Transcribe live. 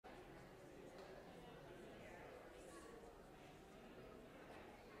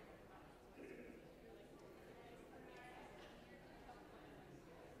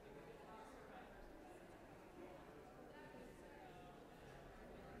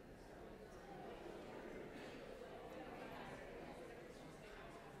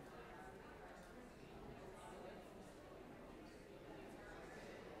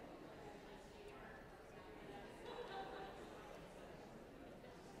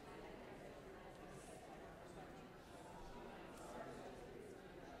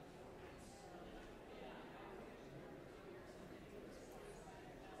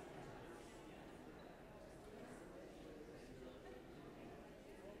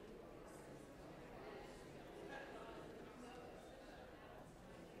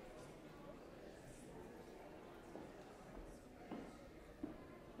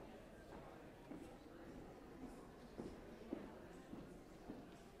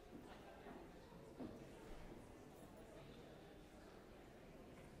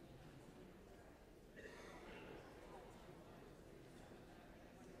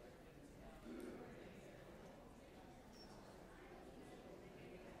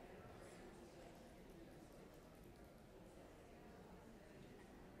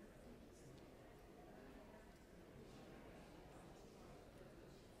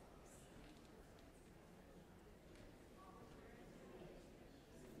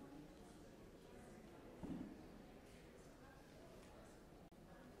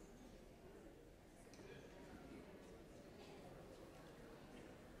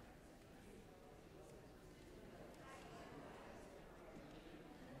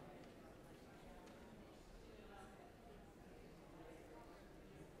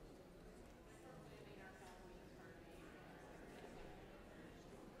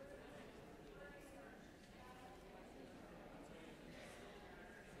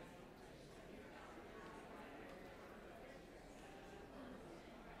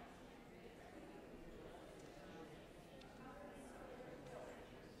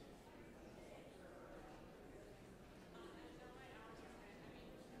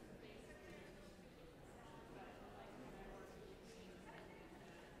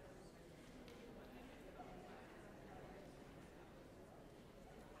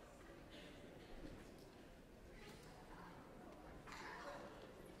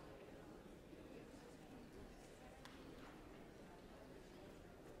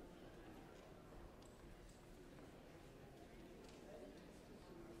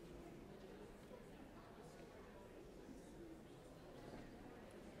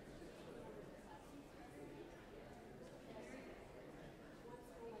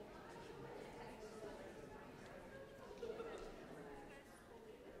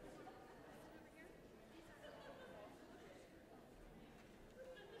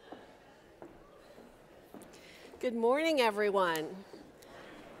Good morning, everyone.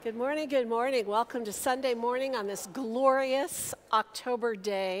 Good morning, good morning. Welcome to Sunday morning on this glorious October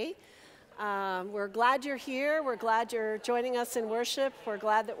day. We're glad you're here. We're glad you're joining us in worship. We're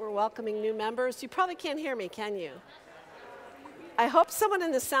glad that we're welcoming new members. You probably can't hear me, can you? I hope someone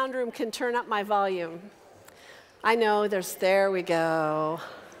in the sound room can turn up my volume. I know, there we go.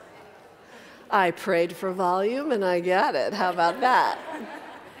 I prayed for volume and I got it. How about that?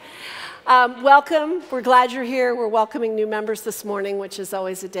 Welcome. We're glad you're here. We're welcoming new members this morning, which is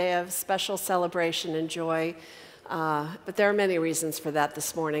always a day of special celebration and joy. But there are many reasons for that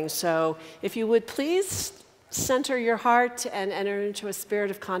this morning. So if you would please center your heart and enter into a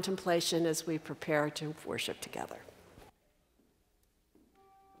spirit of contemplation as we prepare to worship together.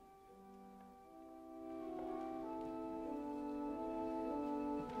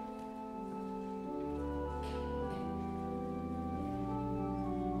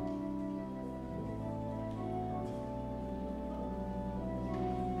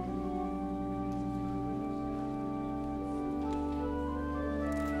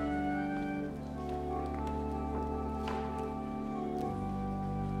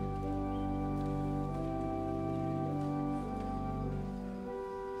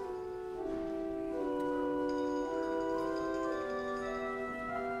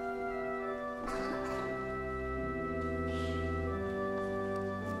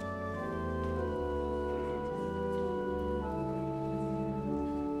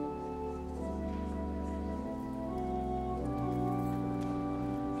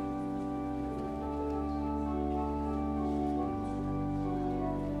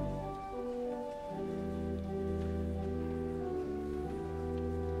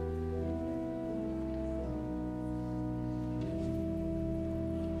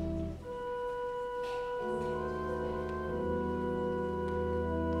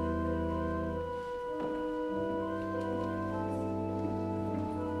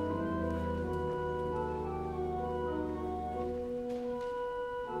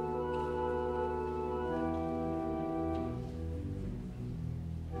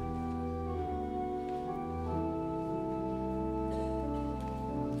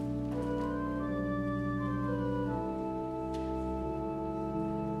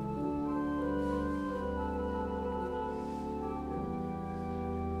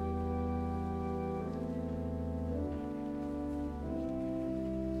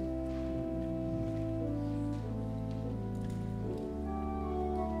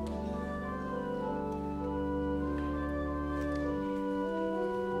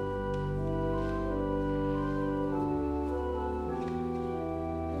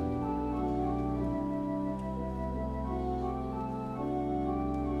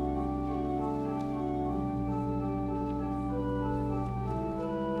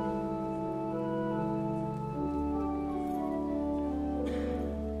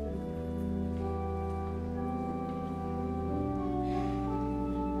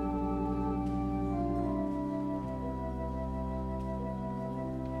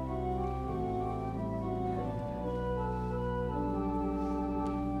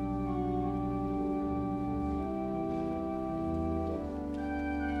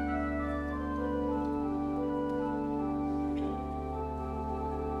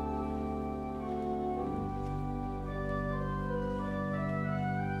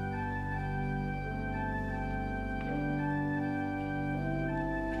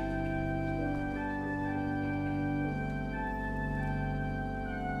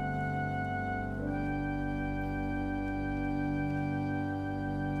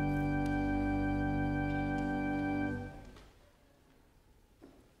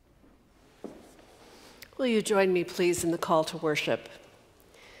 Will you join me, please, in the call to worship?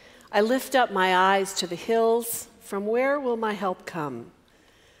 I lift up my eyes to the hills. From where will my help come?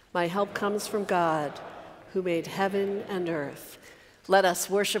 My help comes from God, who made heaven and earth. Let us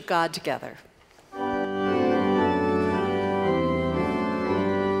worship God together.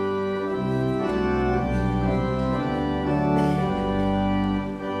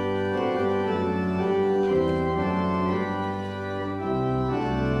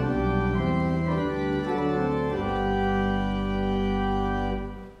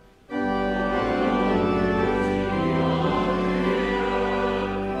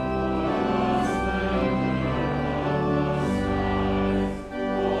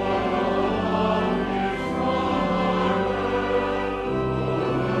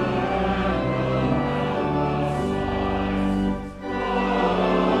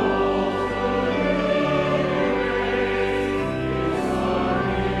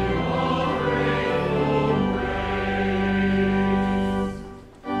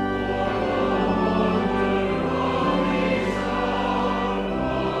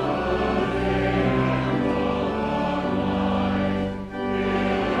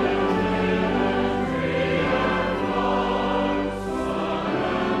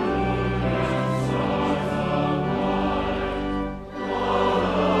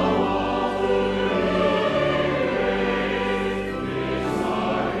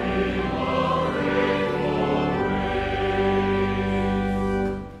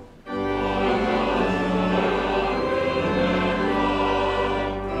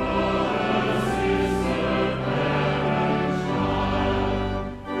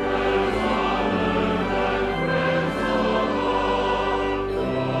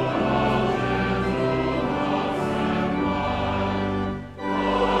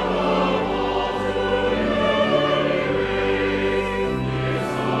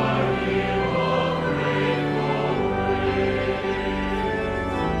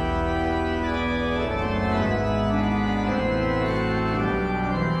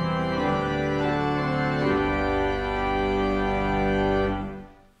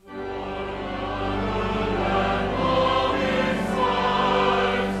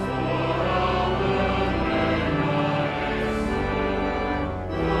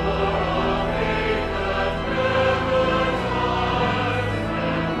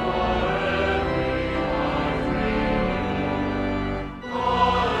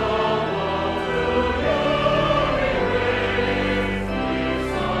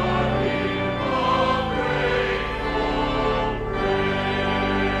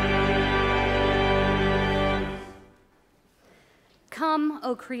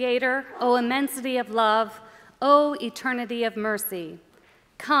 O Creator, O immensity of love, O eternity of mercy.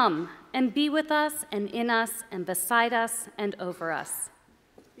 Come and be with us and in us and beside us and over us.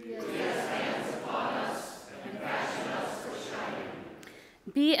 Be as hands upon us and fashion us for shining.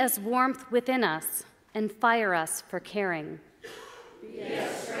 Be as warmth within us and fire us for caring. Be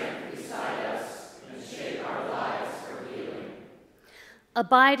as strength beside us and shape our lives for healing.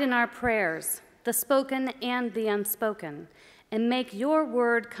 Abide in our prayers, the spoken and the unspoken, and make your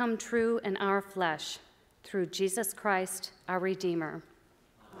word come true in our flesh, through Jesus Christ, our Redeemer.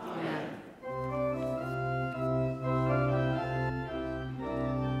 Amen.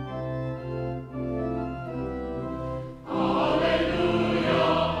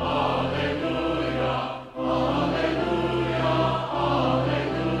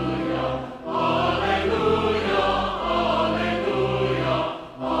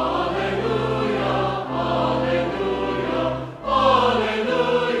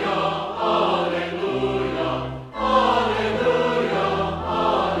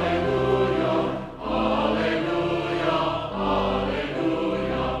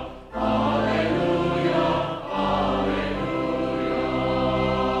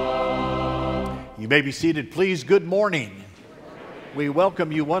 You may be seated, please. Good morning. We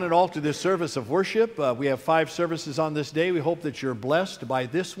welcome you one and all to this service of worship. We have 5 services on this day. We hope that you're blessed by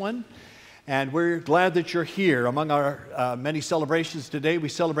this one. And we're glad that you're here. Among our many celebrations today, we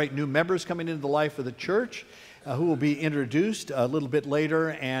celebrate new members coming into the life of the church who will be introduced a little bit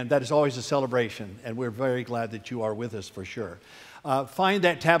later. And that is always a celebration. And we're very glad that you are with us for sure. Find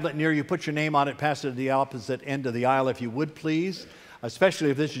that tablet near you. Put your name on it. Pass it to the opposite end of the aisle if you would, please. Especially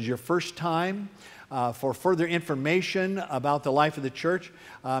if this is your first time. For further information about the life of the church,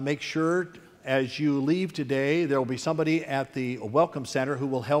 make sure as you leave today, there will be somebody at the Welcome Center who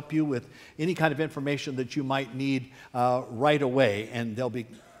will help you with any kind of information that you might need right away. And they'll be,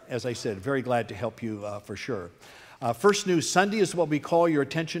 as I said, very glad to help you for sure. First News Sunday is what we call your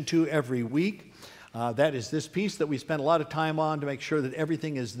attention to every week. That is this piece that we spend a lot of time on to make sure that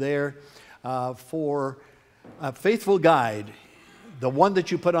everything is there for a faithful guide. The one that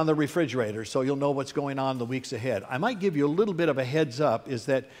you put on the refrigerator so you'll know what's going on in the weeks ahead. I might give you a little bit of a heads up is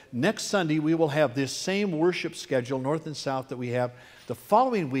that next Sunday we will have this same worship schedule, north and south, that we have. The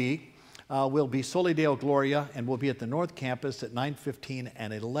following week will be Soli Deo Gloria, and we'll be at the North Campus at 9:15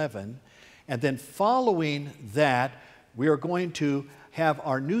 and 11. And then following that, we are going to have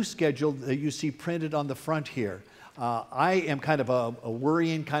our new schedule that you see printed on the front here. I am kind of a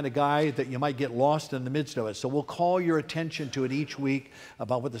worrying kind of guy that you might get lost in the midst of it. So we'll call your attention to it each week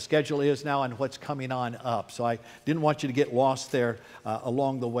about what the schedule is now and what's coming on up. So I didn't want you to get lost there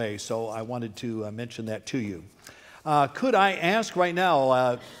along the way. So I wanted to mention that to you. Could I ask right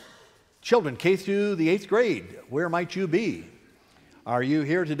now, children K through the 8th grade, where might you be? Are you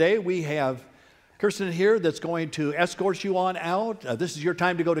here today? We have Kirsten here that's going to escort you on out. This is your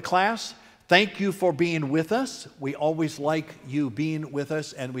time to go to class. Thank you for being with us. We always like you being with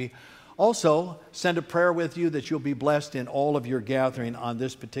us, and we also send a prayer with you that you'll be blessed in all of your gathering on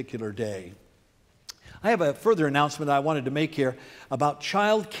this particular day. I have a further announcement I wanted to make here about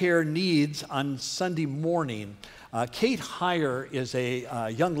child care needs on Sunday morning. Kate Heyer is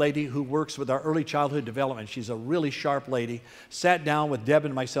a young lady who works with our early childhood development. She's a really sharp lady. Sat down with Deb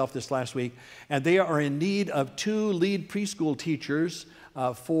and myself this last week, and they are in need of 2 lead preschool teachers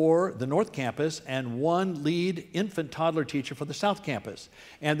for the North Campus and 1 lead infant toddler teacher for the South Campus.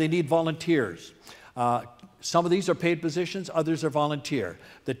 And they need volunteers. Some of these are paid positions, others are volunteer.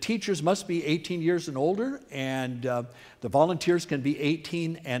 The teachers must be 18 years and older, and the volunteers can be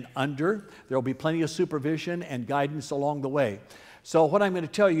 18 and under. There will be plenty of supervision and guidance along the way. So what I'm going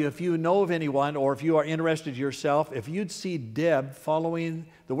to tell you, if you know of anyone or if you are interested yourself, if you'd see Deb following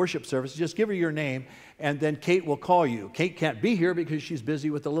the worship service, just give her your name and then Kate will call you. Kate can't be here because she's busy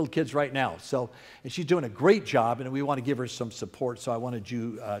with the little kids right now. And she's doing a great job and we want to give her some support, so I wanted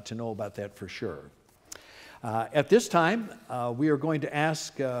you to know about that for sure. At this time, we are going to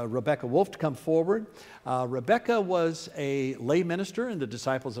ask Rebecca Wolf to come forward. Rebecca was a lay minister in the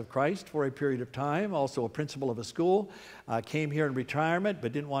Disciples of Christ for a period of time, also a principal of a school, came here in retirement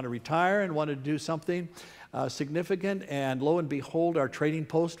but didn't want to retire and wanted to do something significant, and lo and behold, our trading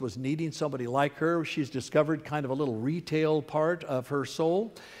post was needing somebody like her. She's discovered kind of a little retail part of her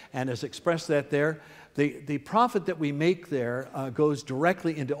soul and has expressed that there. The profit that we make there goes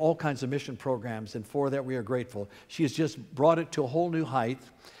directly into all kinds of mission programs, and for that we are grateful. She has just brought it to a whole new height,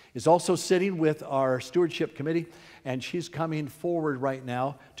 is also sitting with our stewardship committee, and she's coming forward right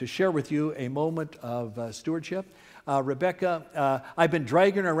now to share with you a moment of stewardship. Rebecca, I've been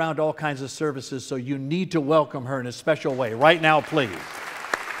dragging her around all kinds of services, so you need to welcome her in a special way. Right now, please.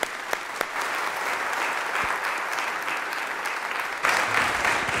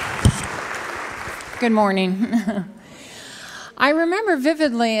 Good morning. I remember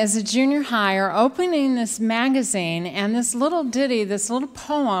vividly as a junior higher opening this magazine, and this little ditty, this little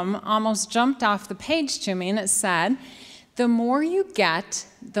poem almost jumped off the page to me, and it said, "The more you get,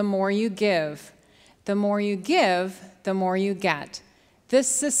 the more you give. The more you give, the more you get. This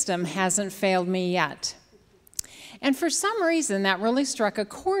system hasn't failed me yet." And for some reason, that really struck a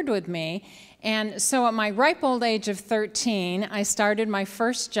chord with me. And so at my ripe old age of 13, I started my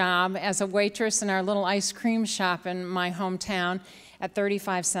first job as a waitress in our little ice cream shop in my hometown at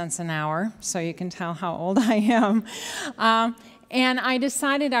 35 cents an hour, so you can tell how old I am. And I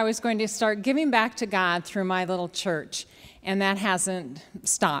decided I was going to start giving back to God through my little church, and that hasn't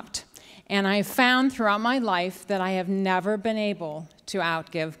stopped. And I found throughout my life that I have never been able to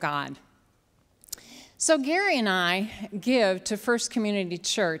outgive God. So Gary and I give to First Community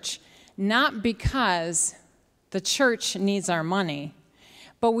Church not because the church needs our money,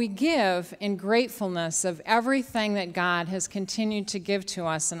 but we give in gratefulness of everything that God has continued to give to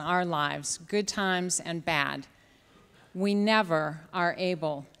us in our lives, good times and bad. We never are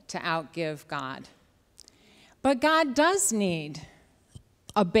able to outgive God. But God does need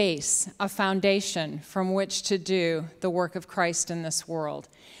a base, a foundation from which to do the work of Christ in this world.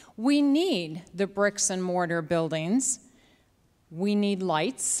 We need the bricks and mortar buildings. We need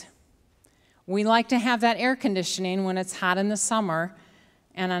lights. We like to have that air conditioning when it's hot in the summer,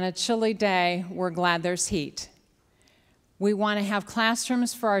 and on a chilly day, we're glad there's heat. We want to have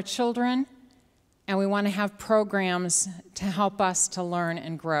classrooms for our children, and we want to have programs to help us to learn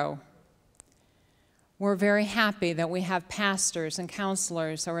and grow. We're very happy that we have pastors and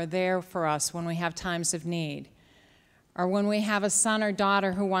counselors who are there for us when we have times of need, or when we have a son or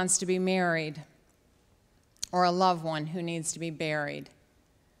daughter who wants to be married, or a loved one who needs to be buried.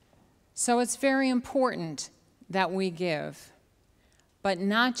 So it's very important that we give, but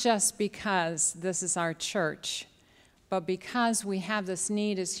not just because this is our church, but because we have this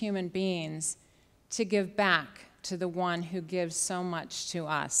need as human beings to give back to the one who gives so much to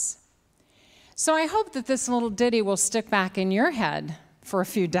us. So I hope that this little ditty will stick back in your head for a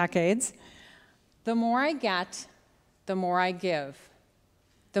few decades. The more I get, the more I give.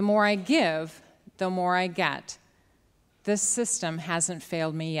 The more I give, the more I get. This system hasn't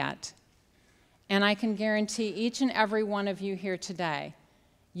failed me yet. And I can guarantee each and every one of you here today,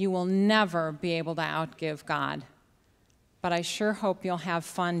 you will never be able to outgive God. But I sure hope you'll have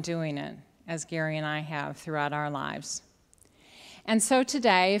fun doing it, as Gary and I have throughout our lives. And so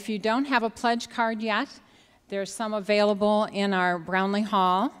today, if you don't have a pledge card yet, there's some available in our Brownlee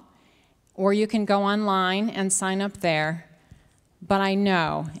Hall, or you can go online and sign up there. But I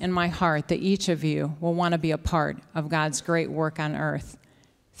know in my heart that each of you will want to be a part of God's great work on earth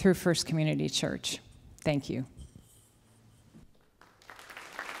through First Community Church. Thank you.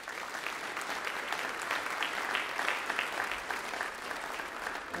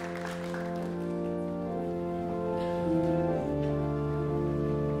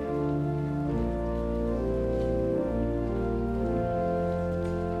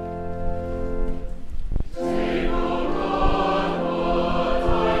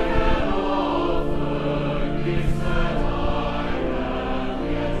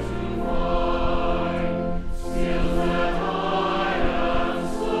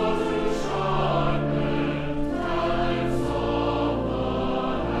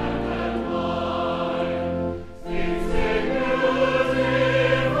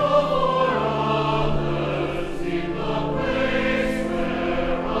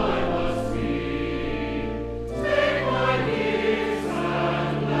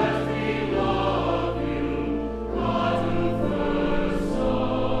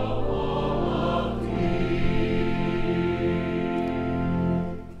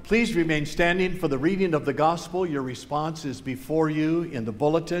 Please remain standing for the reading of the gospel. Your response is before you in the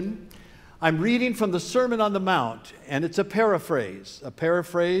bulletin. I'm reading from the Sermon on the Mount, and it's a paraphrase. A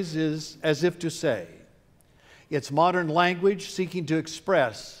paraphrase is as if to say. It's modern language seeking to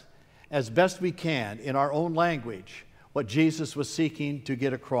express as best we can in our own language what Jesus was seeking to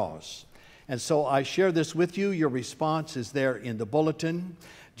get across. And so I share this with you. Your response is there in the bulletin.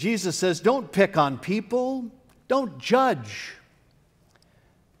 Jesus says, don't pick on people. Don't judge.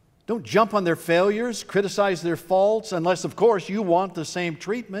 Don't jump on their failures, criticize their faults, unless, of course, you want the same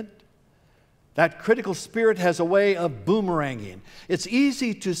treatment. That critical spirit has a way of boomeranging. It's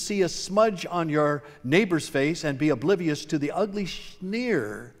easy to see a smudge on your neighbor's face and be oblivious to the ugly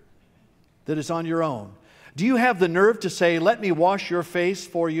sneer that is on your own. Do you have the nerve to say, let me wash your face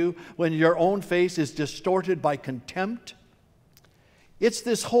for you, when your own face is distorted by contempt? It's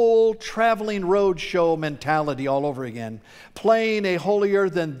this whole traveling road show mentality all over again, playing a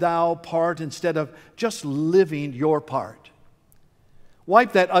holier-than-thou part instead of just living your part.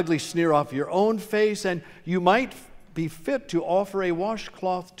 Wipe that ugly sneer off your own face, and you might be fit to offer a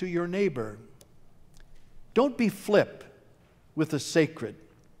washcloth to your neighbor. Don't be flip with the sacred.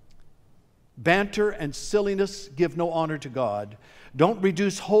 Banter and silliness give no honor to God. Don't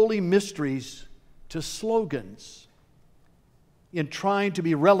reduce holy mysteries to slogans. In trying to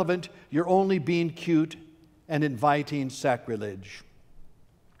be relevant, you're only being cute and inviting sacrilege.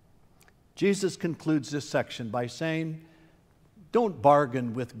 Jesus concludes this section by saying, don't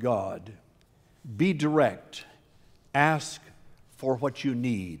bargain with God. Be direct. Ask for what you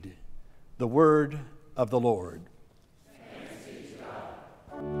need. The word of the Lord. Thanks be to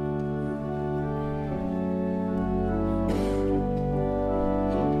God.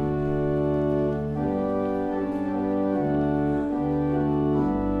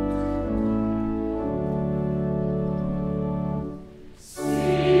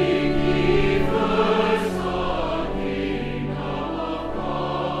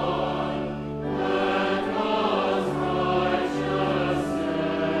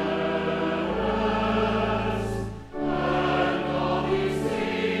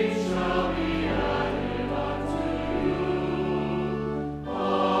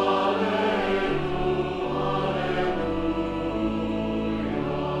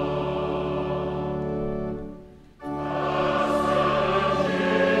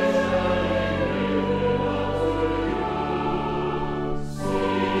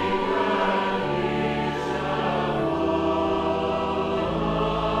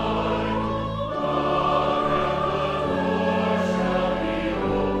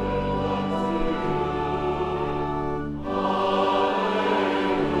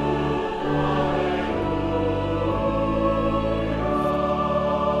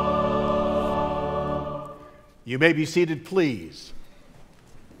 You may be seated, please.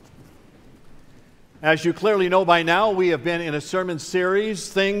 As you clearly know by now, we have been in a sermon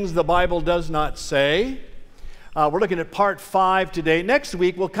series, Things the Bible Does Not Say. We're looking at part 5 today. Next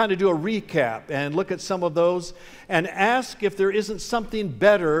week, we'll kind of do a recap and look at some of those and ask if there isn't something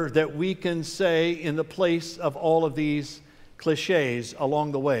better that we can say in the place of all of these cliches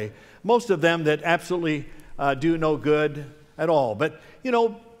along the way. Most of them that absolutely do no good at all. But, you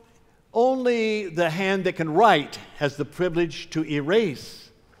know, only the hand that can write has the privilege to erase.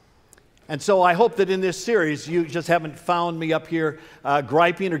 And so I hope that in this series, you just haven't found me up here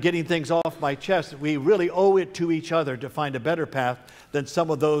griping or getting things off my chest. We really owe it to each other to find a better path than some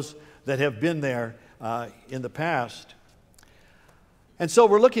of those that have been there in the past. And so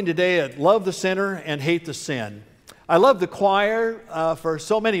we're looking today at love the sinner and hate the sin. I love the choir for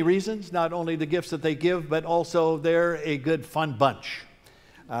so many reasons, not only the gifts that they give, but also they're a good fun bunch.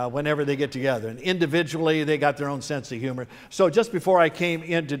 Whenever they get together. And individually, they got their own sense of humor. So just before I came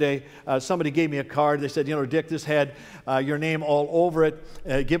in today, somebody gave me a card. They said, you know, Dick, this had your name all over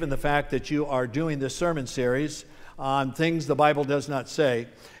it, given the fact that you are doing this sermon series on things the Bible does not say.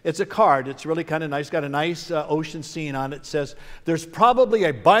 It's a card. It's really kind of nice. Got a nice ocean scene on it. It says, there's probably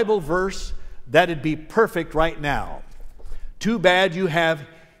a Bible verse that'd be perfect right now. Too bad you have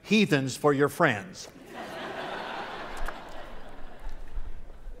heathens for your friends.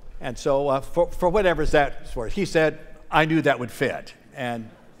 And so for whatever's that's worth, he said, I knew that would fit. And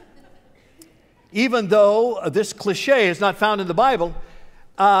even though this cliche is not found in the Bible,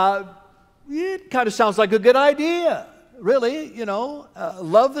 it kind of sounds like a good idea. Really, you know,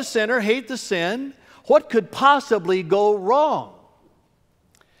 love the sinner, hate the sin. What could possibly go wrong?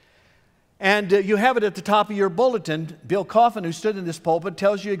 And you have it at the top of your bulletin. Bill Coffin, who stood in this pulpit,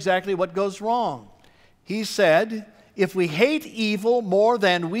 tells you exactly what goes wrong. He said, if we hate evil more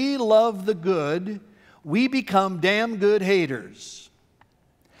than we love the good, we become damn good haters.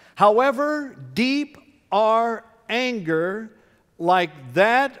 However deep our anger, like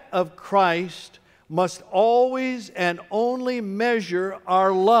that of Christ, must always and only measure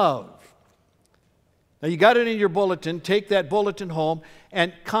our love. Now you got it in your bulletin. Take that bulletin home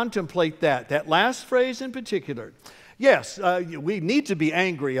and contemplate that. That last phrase in particular. Yes, we need to be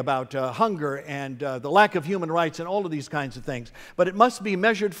angry about hunger and the lack of human rights and all of these kinds of things. But it must be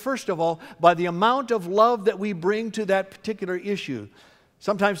measured, first of all, by the amount of love that we bring to that particular issue.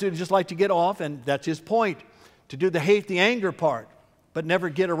 Sometimes we'd just like to get off, and that's his point, to do the hate, the anger part, but never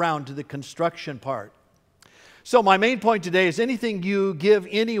get around to the construction part. So my main point today is anything you give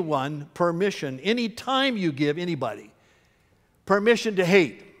anyone permission, any time you give anybody permission to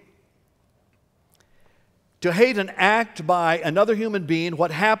hate, To hate an act by another human being, what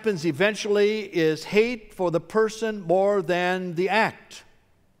happens eventually is hate for the person more than the act.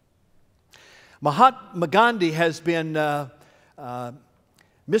 Mahatma Gandhi has been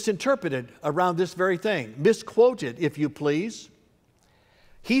misinterpreted around this very thing, misquoted, if you please.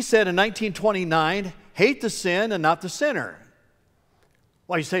 He said in 1929, hate the sin and not the sinner.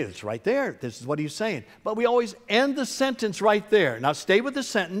 Well, you say, it's right there. This is what he's saying. But we always end the sentence right there. Now stay with the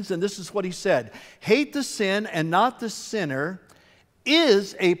sentence, and this is what he said. Hate the sin and not the sinner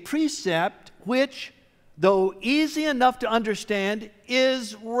is a precept which, though easy enough to understand,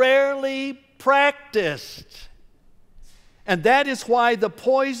 is rarely practiced. And that is why the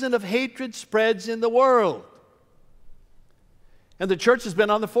poison of hatred spreads in the world. And the church has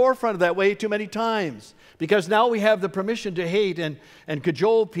been on the forefront of that way too many times, because now we have the permission to hate and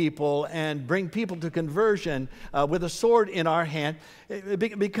cajole people and bring people to conversion with a sword in our hand.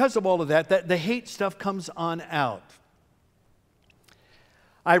 Because of all of that, the hate stuff comes on out.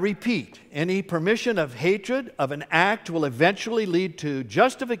 I repeat, any permission of hatred of an act will eventually lead to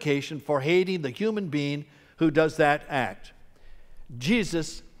justification for hating the human being who does that act.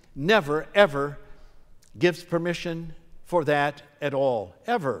 Jesus never, ever gives permission for that at all,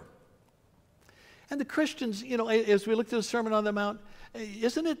 ever. And the Christians, you know, as we look at the Sermon on the Mount,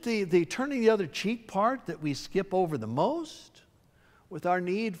 isn't it the turning the other cheek part that we skip over the most? With our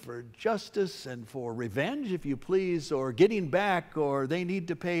need for justice and for revenge, if you please, or getting back, or they need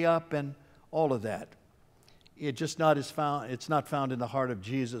to pay up, and all of that. It's not found in the heart of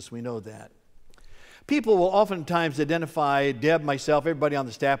Jesus, we know that. People will oftentimes identify Deb, myself, everybody on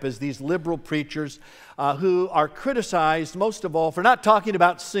the staff as these liberal preachers who are criticized most of all for not talking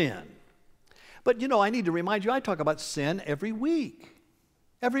about sin. But you know, I need to remind you, I talk about sin every week.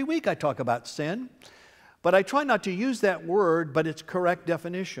 Every week I talk about sin. But I try not to use that word, but its correct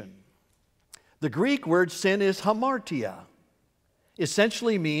definition. The Greek word sin is hamartia.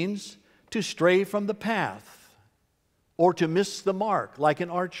 Essentially means to stray from the path or to miss the mark, like in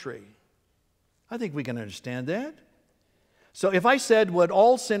archery. I think we can understand that. So if I said, would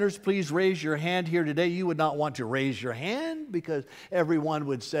all sinners please raise your hand here today, you would not want to raise your hand because everyone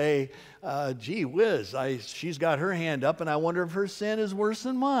would say, gee whiz, she's got her hand up and I wonder if her sin is worse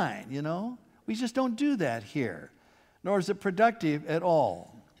than mine, you know. We just don't do that here, nor is it productive at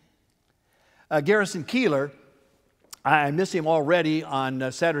all. Garrison Keillor, I miss him already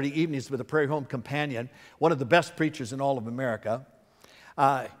on Saturday evenings with the Prairie Home Companion, one of the best preachers in all of America.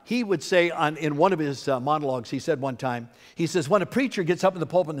 He would say in one of his monologues, he said one time, he says, when a preacher gets up in the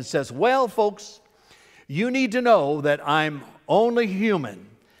pulpit and says, well, folks, you need to know that I'm only human.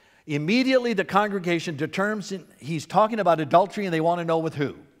 Immediately the congregation determines he's talking about adultery and they want to know with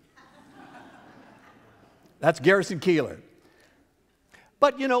who. That's Garrison Keillor.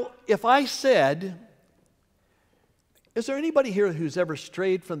 But, you know, if I said, is there anybody here who's ever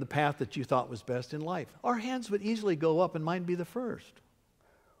strayed from the path that you thought was best in life? Our hands would easily go up and mine be the first.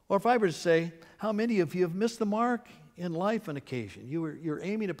 Or if I were to say, how many of you have missed the mark in life on occasion? You're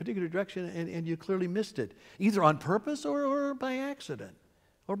aiming a particular direction and you clearly missed it, either on purpose or by accident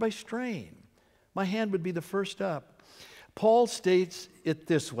or by strain. My hand would be the first up. Paul states it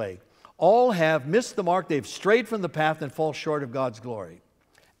this way. All have missed the mark, they've strayed from the path and fall short of God's glory.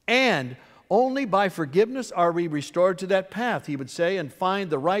 And only by forgiveness are we restored to that path, he would say, and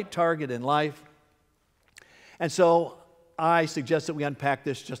find the right target in life. And so I suggest that we unpack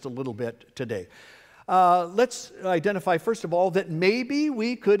this just a little bit today. Let's identify, first of all, that maybe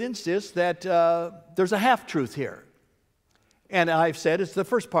we could insist that there's a half-truth here. And I've said it's the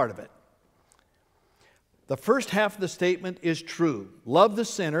first part of it. The first half of the statement is true. Love the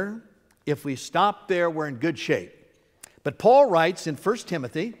sinner. If we stop there, we're in good shape. But Paul writes in 1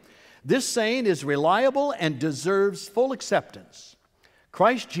 Timothy, this saying is reliable and deserves full acceptance.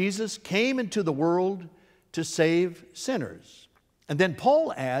 Christ Jesus came into the world to save sinners. And then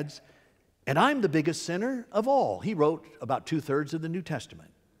Paul adds, and I'm the biggest sinner of all. He wrote about 2/3 of the New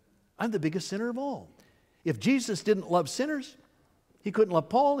Testament. I'm the biggest sinner of all. If Jesus didn't love sinners, he couldn't love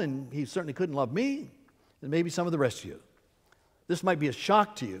Paul, and he certainly couldn't love me, and maybe some of the rest of you. This might be a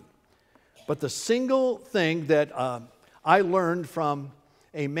shock to you. But the single thing that I learned from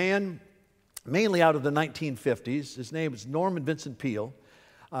a man mainly out of the 1950s, his name is Norman Vincent Peale.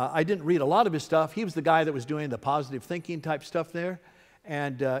 I didn't read a lot of his stuff. He was the guy that was doing the positive thinking type stuff there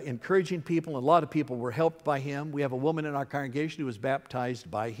and encouraging people. And a lot of people were helped by him. We have a woman in our congregation who was baptized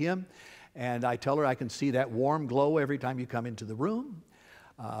by him. And I tell her I can see that warm glow every time you come into the room.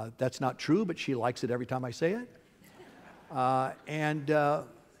 That's not true, but she likes it every time I say it.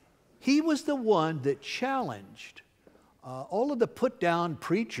 He was the one that challenged all of the put-down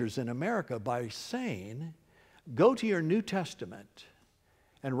preachers in America by saying Go to your New Testament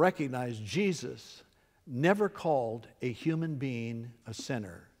and recognize Jesus never called a human being a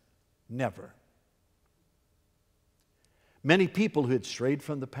sinner. Never. Many people who had strayed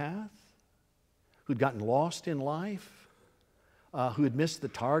from the path, who'd gotten lost in life, who had missed the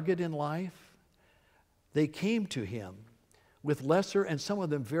target in life, they came to him with lesser and some of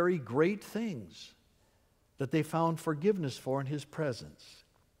them very great things that they found forgiveness for in his presence.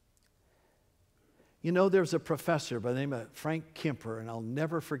 You know, there's a professor by the name of Frank Kemper, and I'll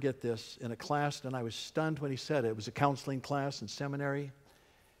never forget this, in a class, and I was stunned when he said it. It was a counseling class in seminary.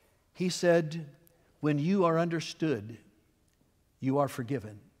 He said, when you are understood, you are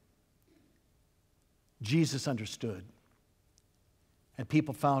forgiven. Jesus understood, and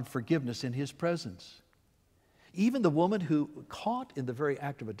people found forgiveness in his presence. Even the woman who caught in the very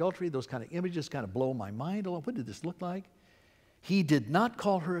act of adultery, those kind of images kind of blow my mind. What did this look like? He did not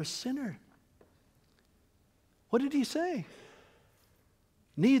call her a sinner. What did he say?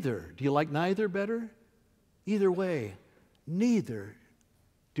 Neither. Do you like neither better? Either way, neither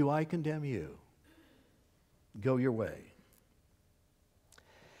do I condemn you. Go your way.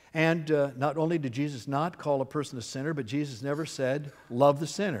 And not only did Jesus not call a person a sinner, but Jesus never said, love the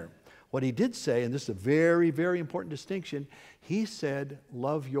sinner. What he did say, and this is a very, very important distinction, he said,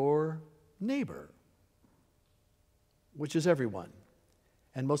 love your neighbor, which is everyone,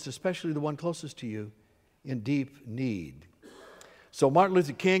 and most especially the one closest to you in deep need. So Martin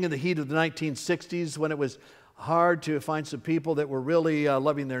Luther King, in the heat of the 1960s, when it was hard to find some people that were really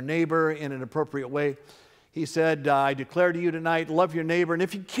loving their neighbor in an appropriate way, he said, I declare to you tonight, love your neighbor, and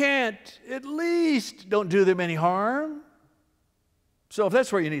if you can't, at least don't do them any harm. So if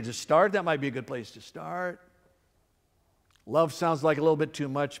that's where you need to start, that might be a good place to start. Love sounds like a little bit too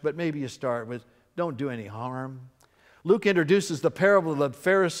much, but maybe you start with don't do any harm. Luke introduces the parable of the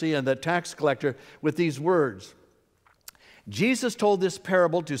Pharisee and the tax collector with these words. Jesus told this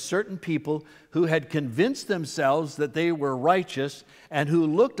parable to certain people who had convinced themselves that they were righteous and who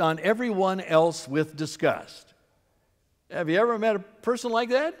looked on everyone else with disgust. Have you ever met a person like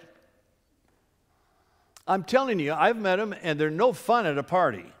that? I'm telling you, I've met them, and they're no fun at a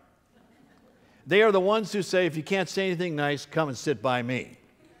party. They are the ones who say, if you can't say anything nice, come and sit by me.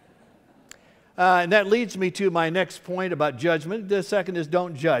 And that leads me to my next point about judgment. The second is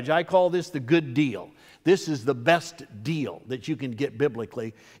don't judge. I call this the good deal. This is the best deal that you can get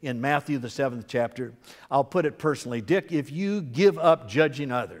biblically in Matthew, the 7th chapter. I'll put it personally. Dick, if you give up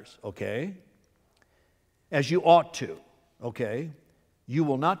judging others, okay, as you ought to, okay, you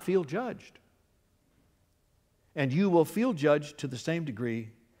will not feel judged. And you will feel judged to the same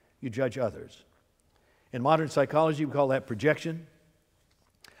degree you judge others. In modern psychology, we call that projection.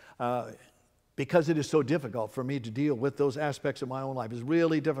 Because it is so difficult for me to deal with those aspects of my own life. It's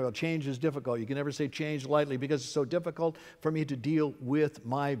really difficult. Change is difficult. You can never say change lightly because it's so difficult for me to deal with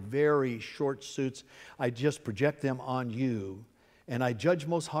my very short suits. I just project them on you, and I judge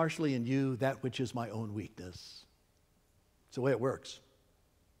most harshly in you that which is my own weakness. It's the way it works.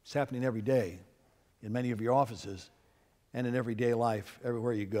 It's happening every day in many of your offices and in everyday life,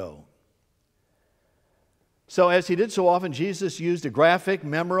 everywhere you go. So as he did so often, Jesus used a graphic,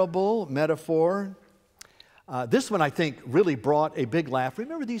 memorable metaphor. This one, I think, really brought a big laugh.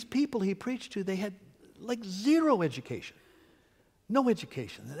 Remember, these people he preached to, they had like zero education, no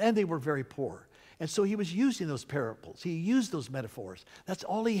education, and they were very poor. And so he was using those parables. He used those metaphors. That's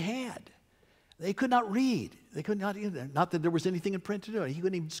all he had. They could not read. They could not that there was anything in print to do it. He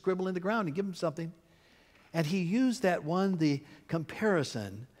couldn't even scribble in the ground and give them something. And he used that one, the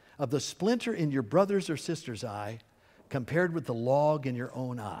comparison of the splinter in your brother's or sister's eye compared with the log in your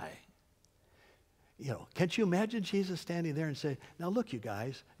own eye. You know, can't you imagine Jesus standing there and say, now look, you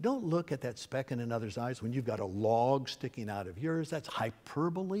guys, don't look at that speck in another's eyes when you've got a log sticking out of yours. That's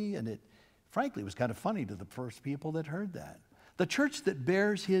hyperbole, and it, frankly, was kind of funny to the first people that heard that. The church that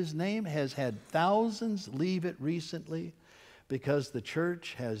bears his name has had thousands leave it recently because the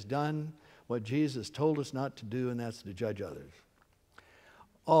church has done what Jesus told us not to do, and that's to judge others.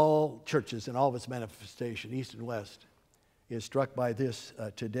 All churches in all of its manifestation, East and West, is struck by this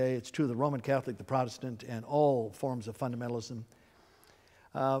today. It's true of the Roman Catholic, the Protestant, and all forms of fundamentalism.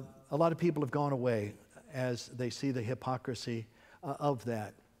 A lot of people have gone away as they see the hypocrisy of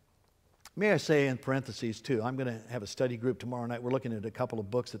that. May I say in parentheses, too, I'm going to have a study group tomorrow night. We're looking at a couple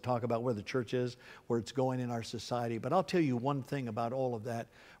of books that talk about where the church is, where it's going in our society. But I'll tell you one thing about all of that.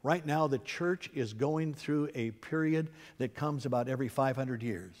 Right now, the church is going through a period that comes about every 500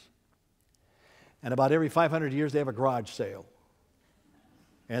 years. And about every 500 years, they have a garage sale.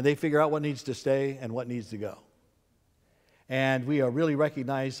 And they figure out what needs to stay and what needs to go. And we are really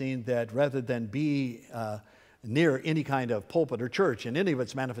recognizing that rather than be near any kind of pulpit or church in any of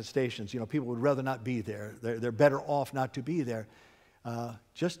its manifestations. You know, people would rather not be there. They're better off not to be there,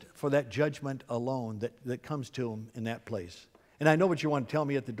 just for that judgment alone that comes to them in that place. And I know what you want to tell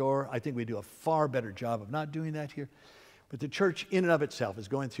me at the door. I think we do a far better job of not doing that here. But the church in and of itself is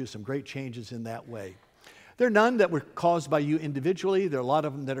going through some great changes in that way. There are none that were caused by you individually. There are a lot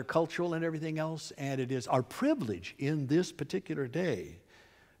of them that are cultural and everything else. And it is our privilege in this particular day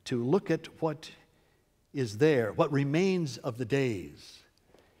to look at what is there, what remains of the days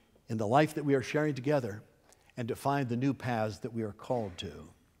in the life that we are sharing together, and to find the new paths that we are called to.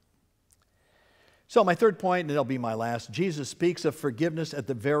 So my third point, and it'll be my last, Jesus speaks of forgiveness at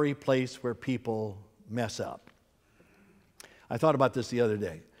the very place where people mess up. I thought about this the other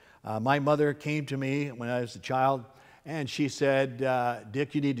day. My mother came to me when I was a child, and she said,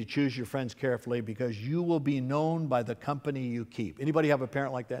 Dick, you need to choose your friends carefully because you will be known by the company you keep. Anybody have a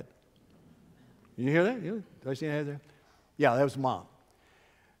parent like that? You hear that? Do I see anything there? Yeah, that was Mom.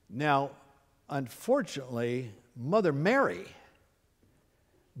 Now, unfortunately, Mother Mary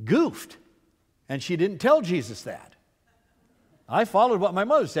goofed, and she didn't tell Jesus that. I followed what my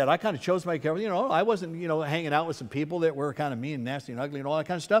mother said. I kind of chose my careful. You know, I wasn't, hanging out with some people that were kind of mean and nasty and ugly and all that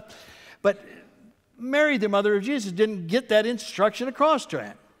kind of stuff. But Mary, the mother of Jesus, didn't get that instruction across to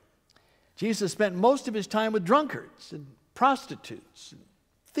him. Jesus spent most of his time with drunkards and prostitutes and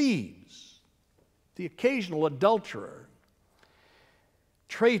thieves, the occasional adulterer,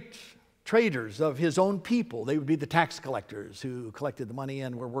 traitors of his own people. They would be the tax collectors who collected the money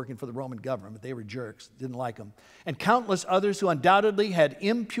and were working for the Roman government. They were jerks, didn't like them. And countless others who undoubtedly had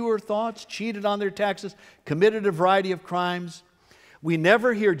impure thoughts, cheated on their taxes, committed a variety of crimes. We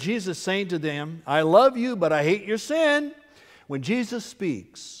never hear Jesus saying to them, I love you, but I hate your sin. When Jesus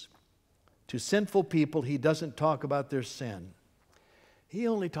speaks to sinful people, he doesn't talk about their sin. He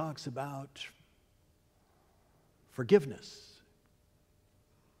only talks about forgiveness.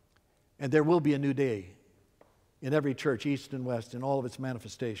 And there will be a new day in every church, east and west, in all of its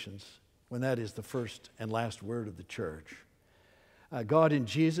manifestations, when that is the first and last word of the church. God in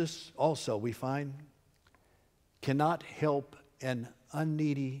Jesus also, we find, cannot help an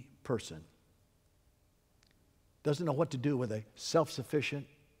unneedy person. Doesn't know what to do with a self-sufficient,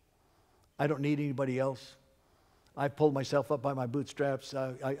 I don't need anybody else. I've pulled myself up by my bootstraps.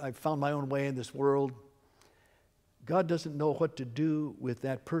 I've found my own way in this world. God doesn't know what to do with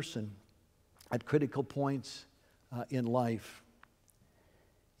that person at critical points in life.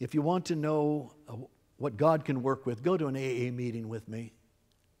 If you want to know what God can work with, go to an AA meeting with me,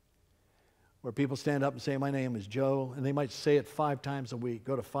 where people stand up and say, my name is Joe, and they might say it 5 times a week.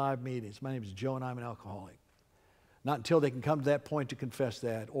 Go to 5 meetings. My name is Joe and I'm an alcoholic. Not until they can come to that point to confess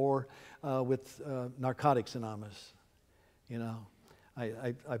that, or with Narcotics Anonymous.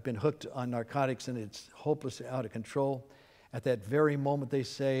 I've been hooked on narcotics and it's hopelessly out of control. At that very moment they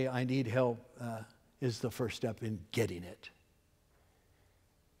say, I need help, is the first step in getting it.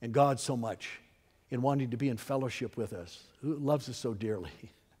 And God so much in wanting to be in fellowship with us, who loves us so dearly,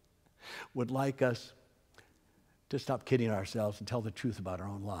 would like us to stop kidding ourselves and tell the truth about our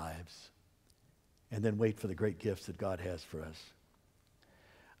own lives, and then wait for the great gifts that God has for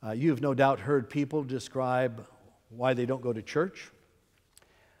us. You've no doubt heard people describe why they don't go to church.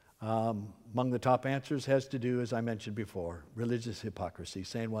 Among the top answers has to do, as I mentioned before, religious hypocrisy,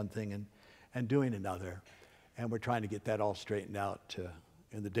 saying one thing and doing another. And we're trying to get that all straightened out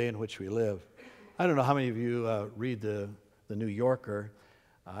in the day in which we live. I don't know how many of you read the New Yorker.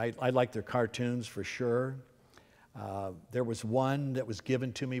 I like their cartoons for sure. There was one that was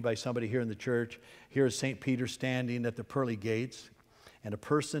given to me by somebody here in the church. Here is St. Peter standing at the pearly gates, and a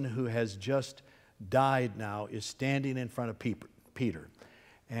person who has just died now is standing in front of Peter.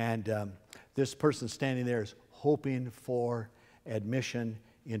 And this person standing there is hoping for admission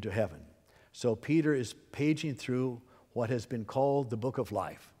into heaven. So Peter is paging through what has been called the book of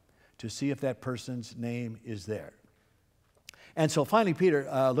life to see if that person's name is there. And so finally Peter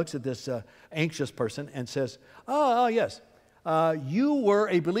looks at this anxious person and says, oh yes, you were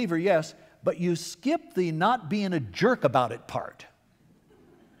a believer, yes, but you skipped the not being a jerk about it part.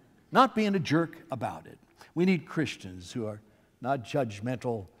 Not being a jerk about it. We need Christians who are not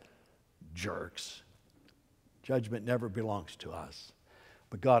judgmental jerks. Judgment never belongs to us,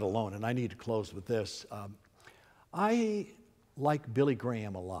 but God alone. And I need to close with this. I like Billy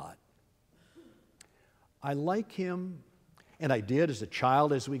Graham a lot. I like him, and I did as a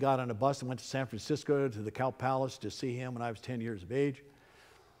child as we got on a bus and went to San Francisco to the Cow Palace to see him when I was 10 years of age.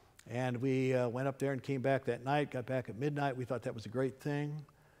 And we went up there and came back that night, got back at midnight. We thought that was a great thing.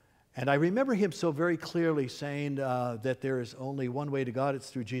 And I remember him so very clearly saying that there is only one way to God, it's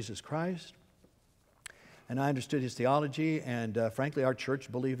through Jesus Christ. and I understood his theology, and frankly, our church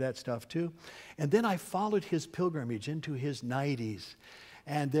believed that stuff too. And then I followed his pilgrimage into his 90s,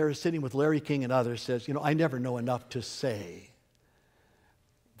 and there sitting with Larry King and others says, you know, I never know enough to say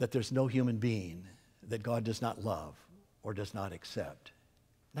that there's no human being that God does not love or does not accept.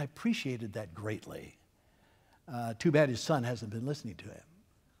 And I appreciated that greatly. Too bad his son hasn't been listening to him,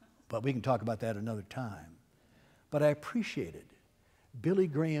 but we can talk about that another time. But I appreciated Billy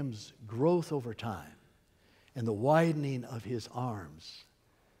Graham's growth over time and the widening of his arms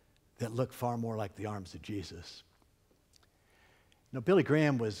that look far more like the arms of Jesus. Now, Billy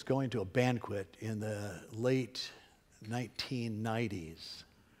Graham was going to a banquet in the late 1990s,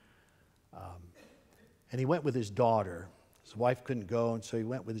 and he went with his daughter. His wife couldn't go, and so he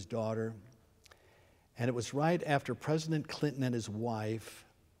went with his daughter. And it was right after President Clinton and his wife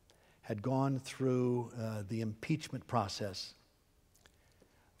had gone through the impeachment process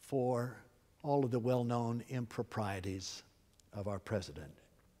for all of the well-known improprieties of our president.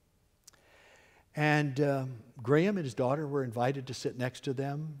 And Graham and his daughter were invited to sit next to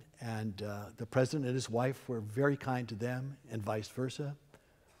them, and the president and his wife were very kind to them, and vice versa.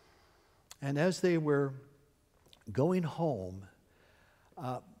 And as they were going home,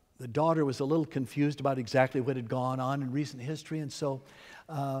 the daughter was a little confused about exactly what had gone on in recent history, and so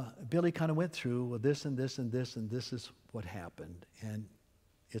Billy kind of went through, well, this and this and this, and this is what happened. And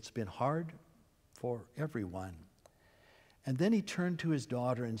it's been hard for everyone. And then he turned to his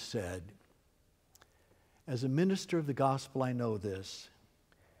daughter and said, as a minister of the gospel, I know this.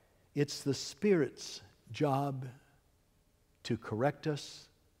 It's the Spirit's job to correct us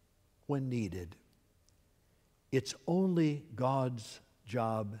when needed. It's only God's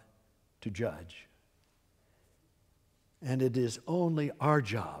job to judge. And it is only our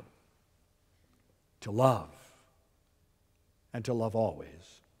job to love, and to love always.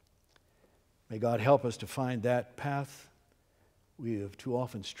 May God help us to find that path we have too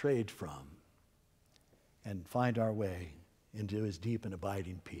often strayed from, and find our way into his deep and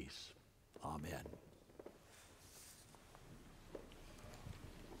abiding peace. Amen.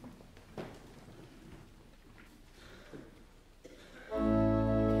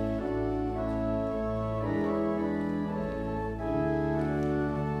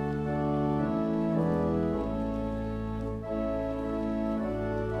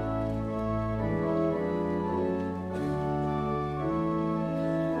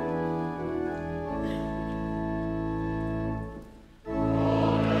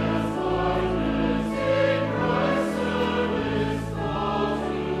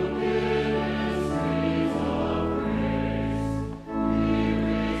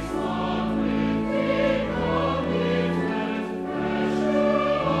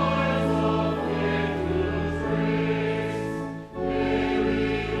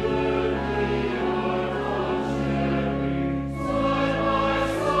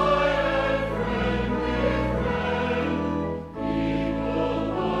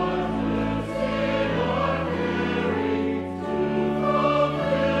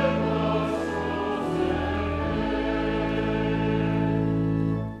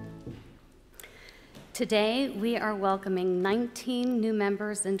 Today, we are welcoming 19 new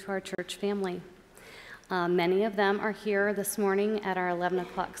members into our church family. Many of them are here this morning at our 11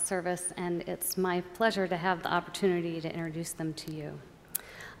 o'clock service, and it's my pleasure to have the opportunity to introduce them to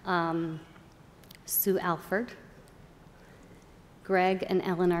you. Sue Alford, Greg and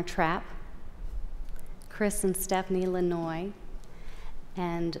Eleanor Trapp, Chris and Stephanie Lanoy,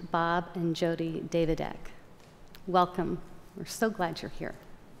 and Bob and Jody Davidek. Welcome. We're so glad you're here.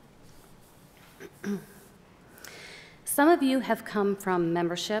 Some of you have come from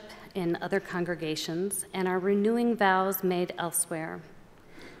membership in other congregations and are renewing vows made elsewhere.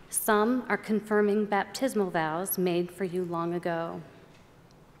 Some are confirming baptismal vows made for you long ago.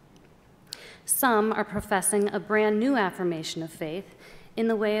 Some are professing a brand new affirmation of faith in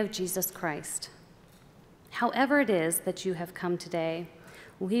the way of Jesus Christ. However it is that you have come today,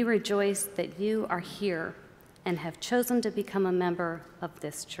 we rejoice that you are here and have chosen to become a member of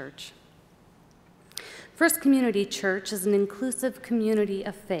this church. First Community Church is an inclusive community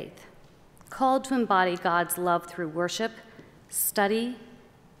of faith, called to embody God's love through worship, study,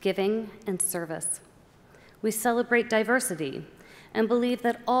 giving, and service. We celebrate diversity and believe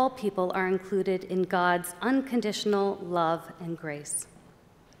that all people are included in God's unconditional love and grace.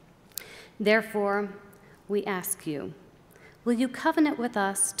 Therefore, we ask you, will you covenant with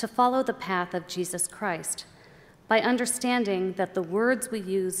us to follow the path of Jesus Christ by understanding that the words we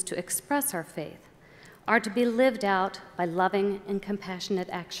use to express our faith are to be lived out by loving and compassionate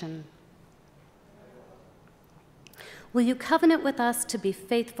action? Will you covenant with us to be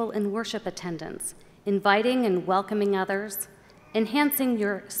faithful in worship attendance, inviting and welcoming others, enhancing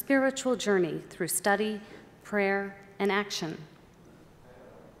your spiritual journey through study, prayer, and action.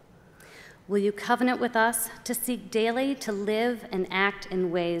 Will you covenant with us to seek daily to live and act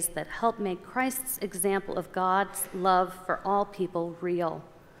in ways that help make Christ's example of God's love for all people real,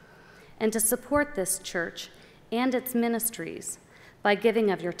 and to support this church and its ministries by giving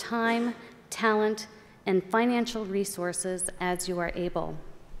of your time, talent, and financial resources as you are able?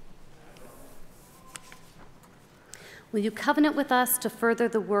 Will you covenant with us to further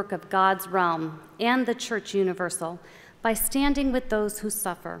the work of God's realm and the Church Universal by standing with those who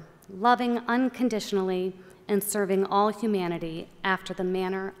suffer, loving unconditionally, and serving all humanity after the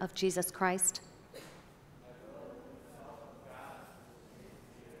manner of Jesus Christ?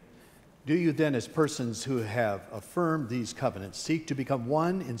 Do you then, as persons who have affirmed these covenants, seek to become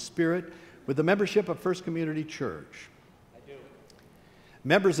one in spirit with the membership of First Community Church? I do.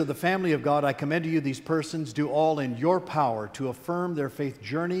 Members of the family of God, I commend to you these persons. Do all in your power to affirm their faith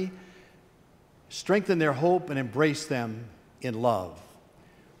journey, strengthen their hope, and embrace them in love.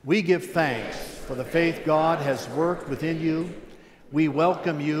 We give thanks for the faith God has worked within you. We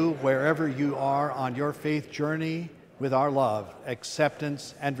welcome you wherever you are on your faith journey with our love,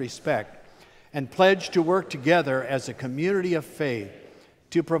 acceptance, and respect, and pledge to work together as a community of faith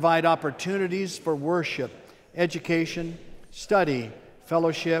to provide opportunities for worship, education, study,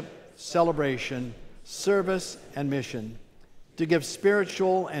 fellowship, celebration, service, and mission, to give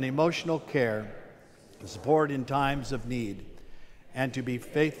spiritual and emotional care, support in times of need, and to be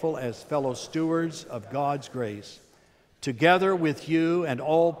faithful as fellow stewards of God's grace. Together with you and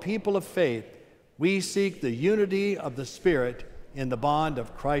all people of faith, we seek the unity of the Spirit in the bond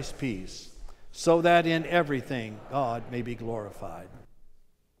of Christ's peace, so that in everything God may be glorified.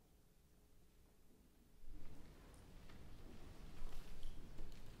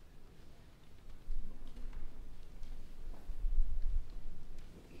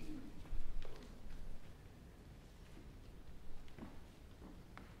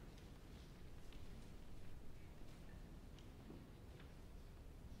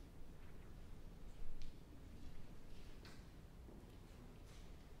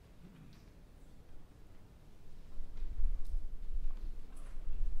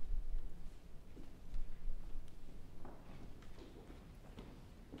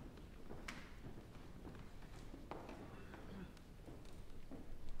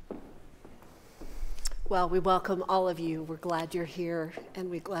 Well, we welcome all of you. We're glad you're here,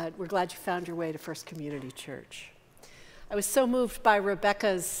 and we're glad you found your way to First Community Church. I was so moved by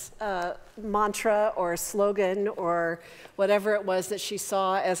Rebecca's mantra or slogan or whatever it was that she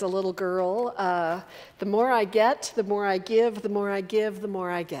saw as a little girl. The more I get, the more I give, the more I give, the more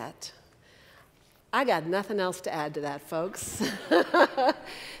I get. I got nothing else to add to that, folks.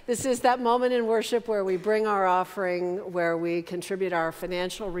 This is that moment in worship where we bring our offering, where we contribute our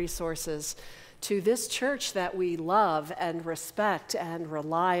financial resources to this church that we love and respect and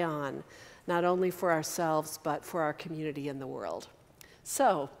rely on, not only for ourselves, but for our community and the world.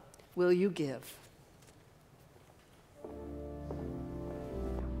 So, will you give?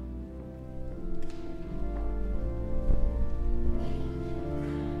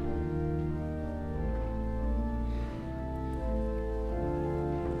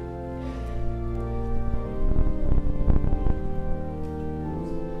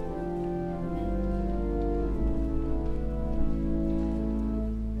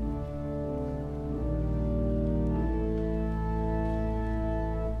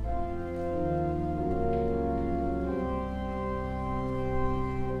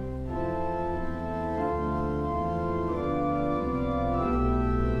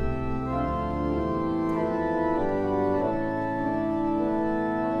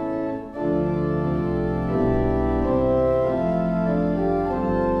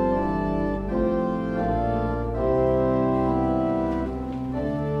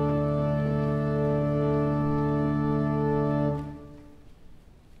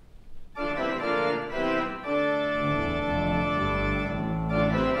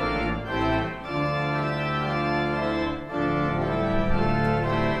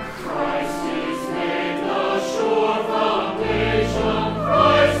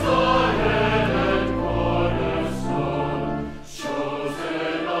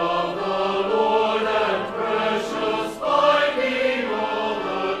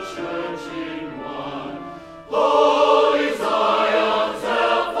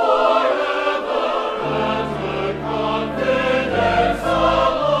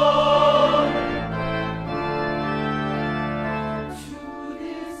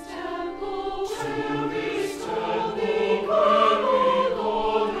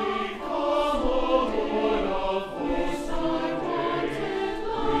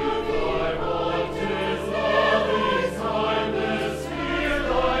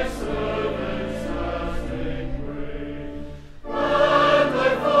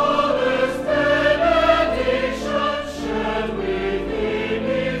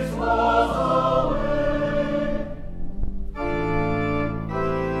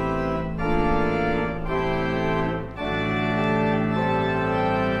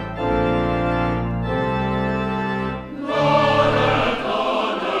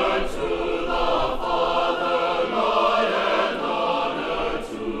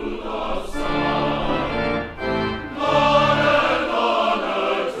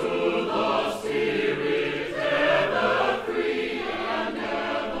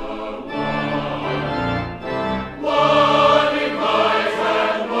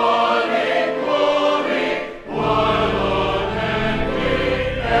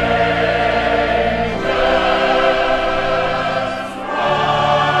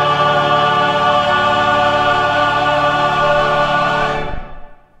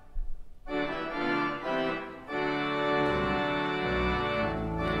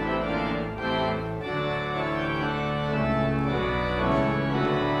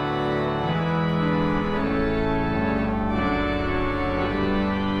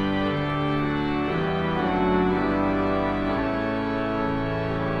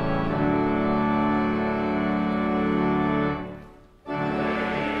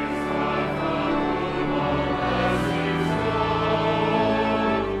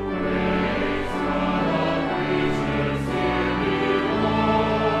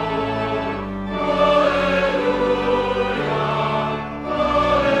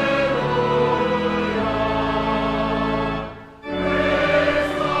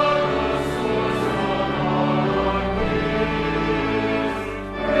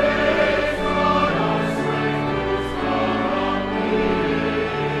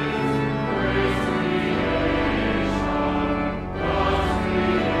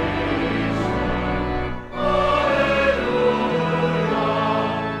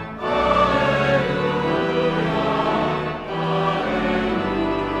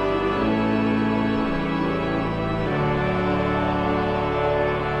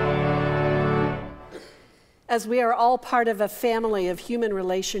 As we are all part of a family of human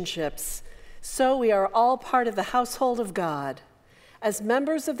relationships, so we are all part of the household of God. As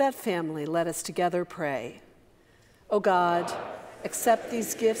members of that family, let us together pray. O God, accept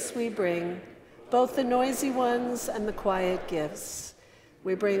these gifts we bring, both the noisy ones and the quiet gifts.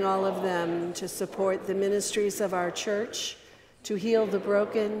 We bring all of them to support the ministries of our church, to heal the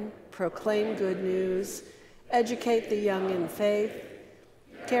broken, proclaim good news, educate the young in faith,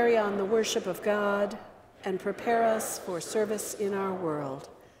 carry on the worship of God, and prepare us for service in our world.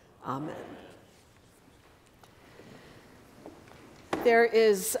 Amen. There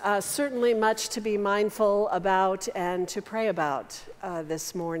is certainly much to be mindful about and to pray about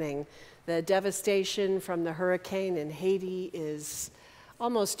this morning. The devastation from the hurricane in Haiti is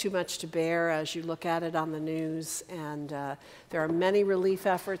almost too much to bear as you look at it on the news, and there are many relief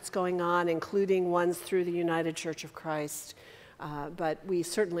efforts going on, including ones through the United Church of Christ. But we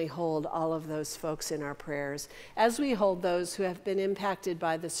certainly hold all of those folks in our prayers, as we hold those who have been impacted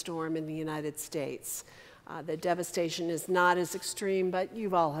by the storm in the United States. The devastation is not as extreme, but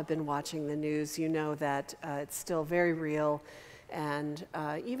you all have been watching the news. You know that it's still very real, and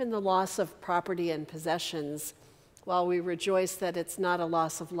even the loss of property and possessions, while we rejoice that it's not a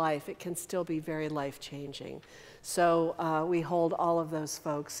loss of life, it can still be very life-changing. So we hold all of those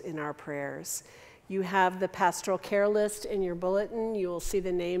folks in our prayers. You have the pastoral care list in your bulletin. You will see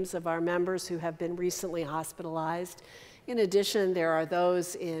the names of our members who have been recently hospitalized. In addition, there are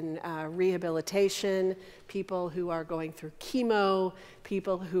those in rehabilitation, people who are going through chemo,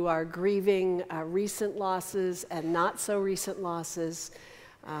 people who are grieving recent losses and not so recent losses.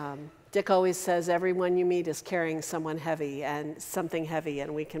 Dick always says everyone you meet is carrying someone heavy and something heavy,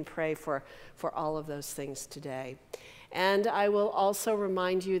 and we can pray for all of those things today. And I will also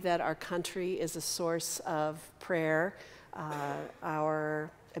remind you that our country is a source of prayer. Our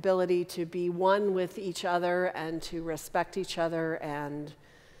ability to be one with each other and to respect each other and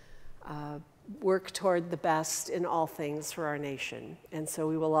work toward the best in all things for our nation. And so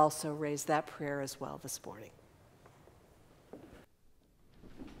we will also raise that prayer as well this morning.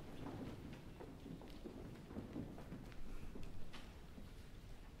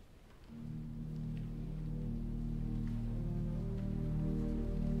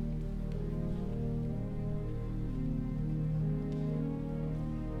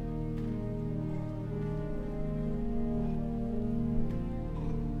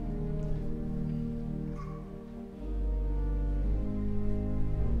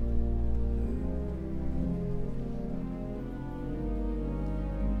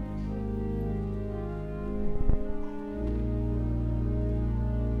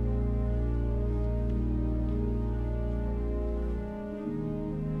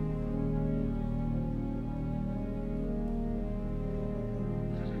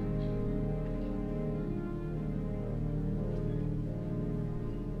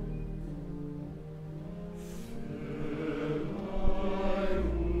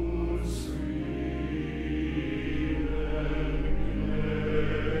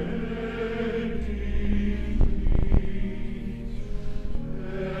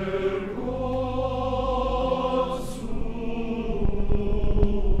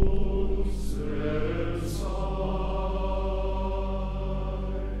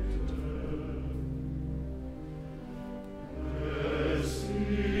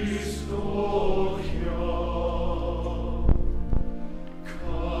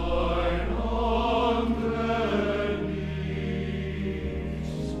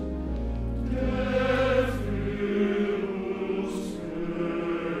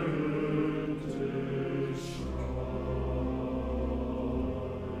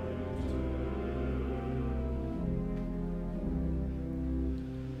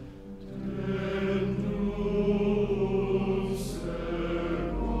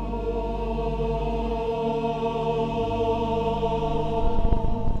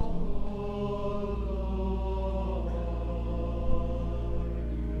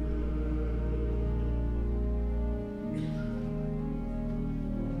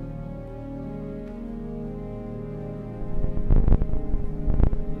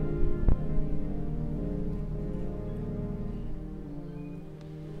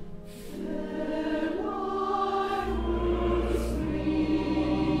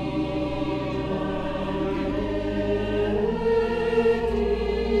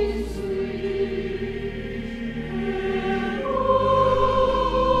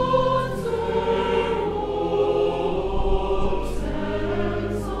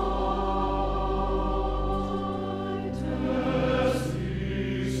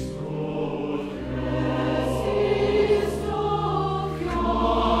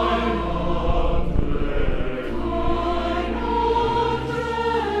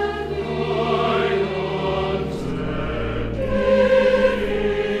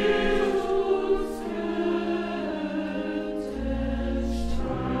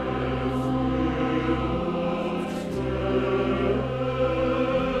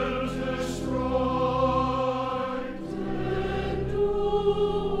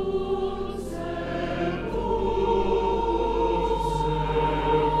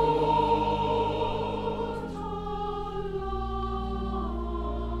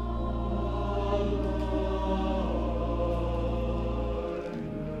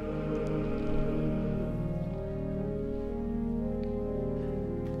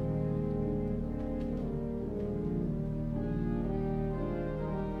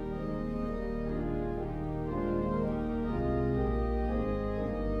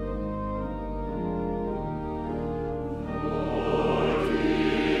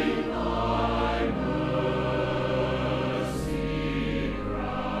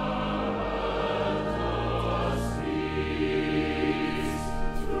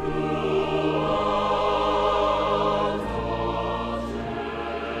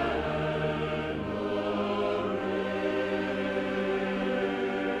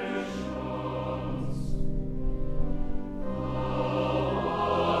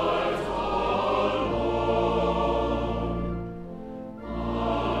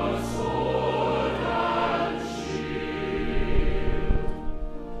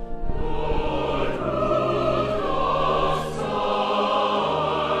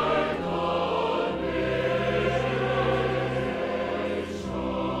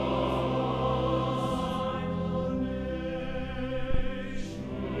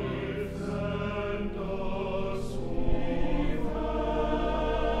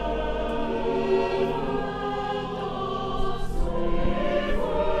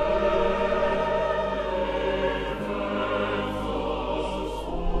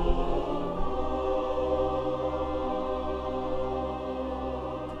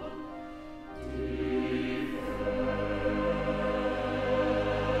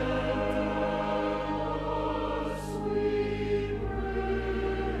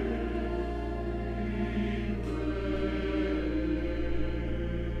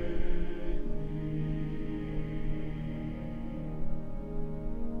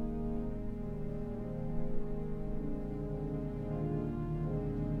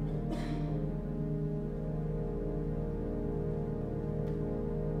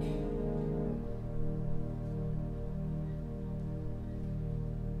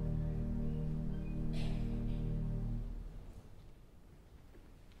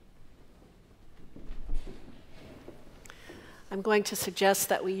 I'm going to suggest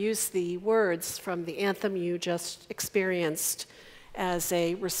that we use the words from the anthem you just experienced as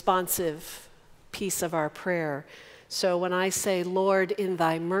a responsive piece of our prayer. So when I say, Lord, in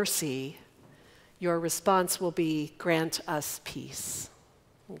thy mercy, your response will be, grant us peace.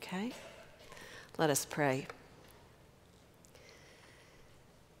 Okay? Let us pray.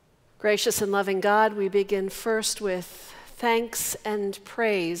 Gracious and loving God, we begin first with thanks and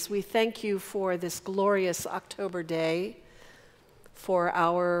praise. We thank you for this glorious October day, for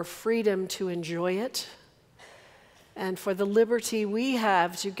our freedom to enjoy it, and for the liberty we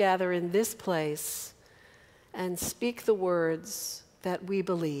have to gather in this place and speak the words that we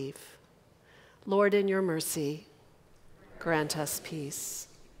believe. Lord, in your mercy, grant us peace.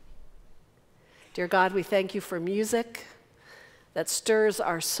 Dear God, we thank you for music that stirs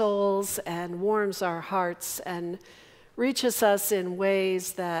our souls and warms our hearts and reaches us in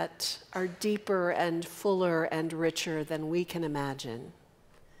ways that are deeper and fuller and richer than we can imagine.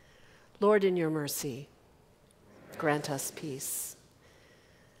 Lord, in your mercy, grant us peace.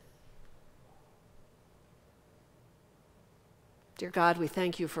 Dear God, we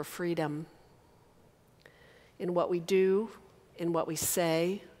thank you for freedom in what we do, in what we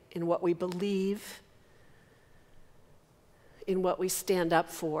say, in what we believe, in what we stand up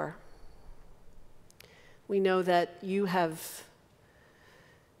for. We know that you have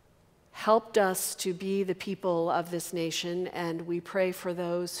helped us to be the people of this nation, and we pray for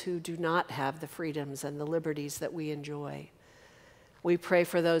those who do not have the freedoms and the liberties that we enjoy. We pray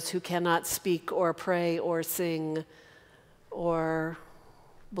for those who cannot speak or pray or sing or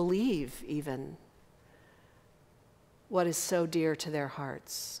believe even what is so dear to their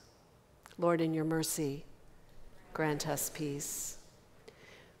hearts. Lord, in your mercy, grant us peace.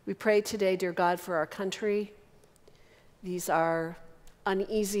 We pray today, dear God, for our country. These are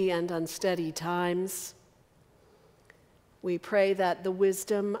uneasy and unsteady times. We pray that the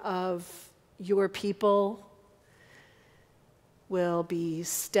wisdom of your people will be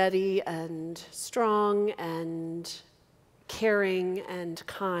steady and strong and caring and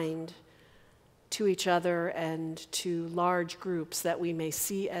kind to each other and to large groups that we may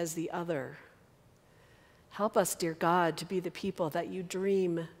see as the other. Help us, dear God, to be the people that you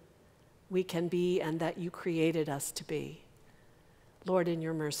dream we can be and that you created us to be. Lord, in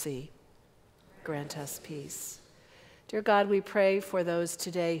your mercy, grant us peace. Dear God, we pray for those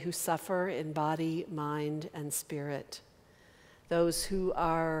today who suffer in body, mind, and spirit, those who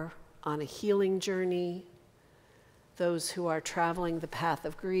are on a healing journey, those who are traveling the path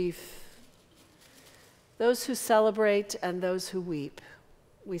of grief, those who celebrate and those who weep.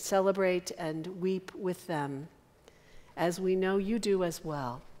 We celebrate and weep with them, as we know you do as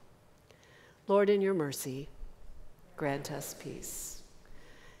well. Lord, in your mercy, grant us peace.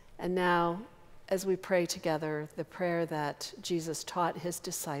 And now, as we pray together the prayer that Jesus taught his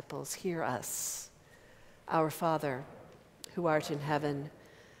disciples, hear us. Our Father, who art in heaven,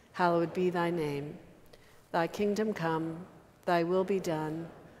 hallowed be thy name. Thy kingdom come, thy will be done,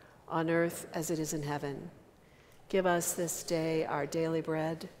 on earth as it is in heaven. Give us this day our daily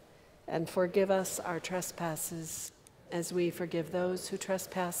bread, and forgive us our trespasses, as we forgive those who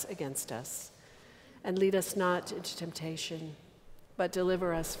trespass against us. And lead us not into temptation, but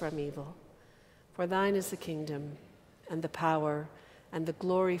deliver us from evil. For thine is the kingdom, and the power, and the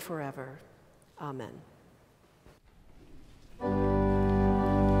glory forever. Amen. Lord,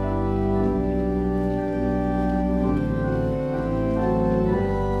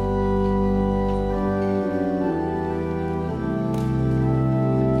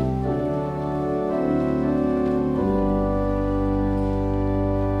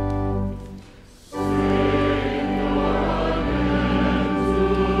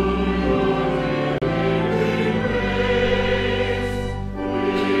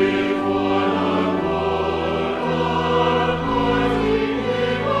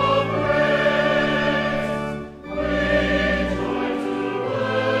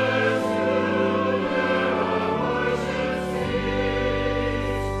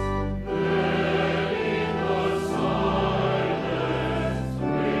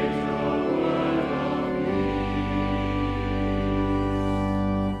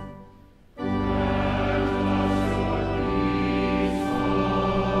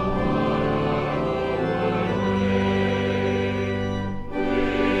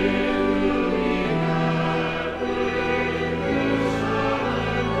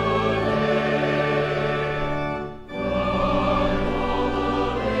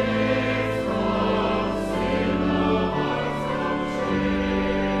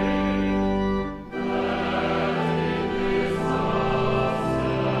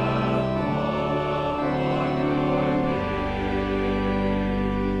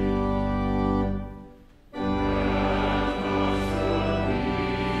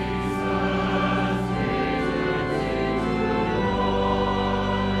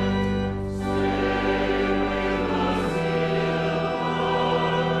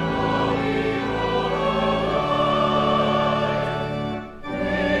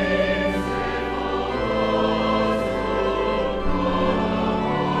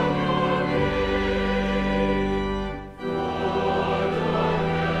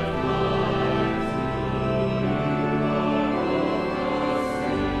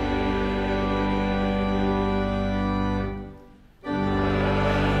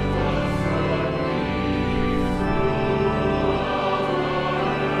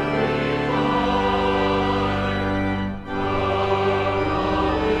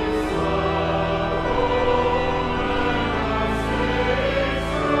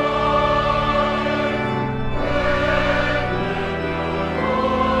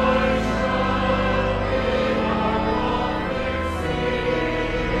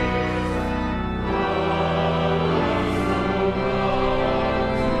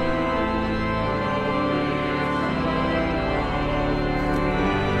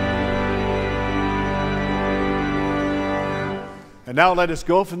 And now let us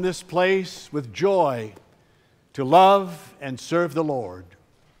go from this place with joy to love and serve the Lord.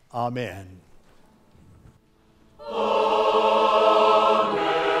 Amen.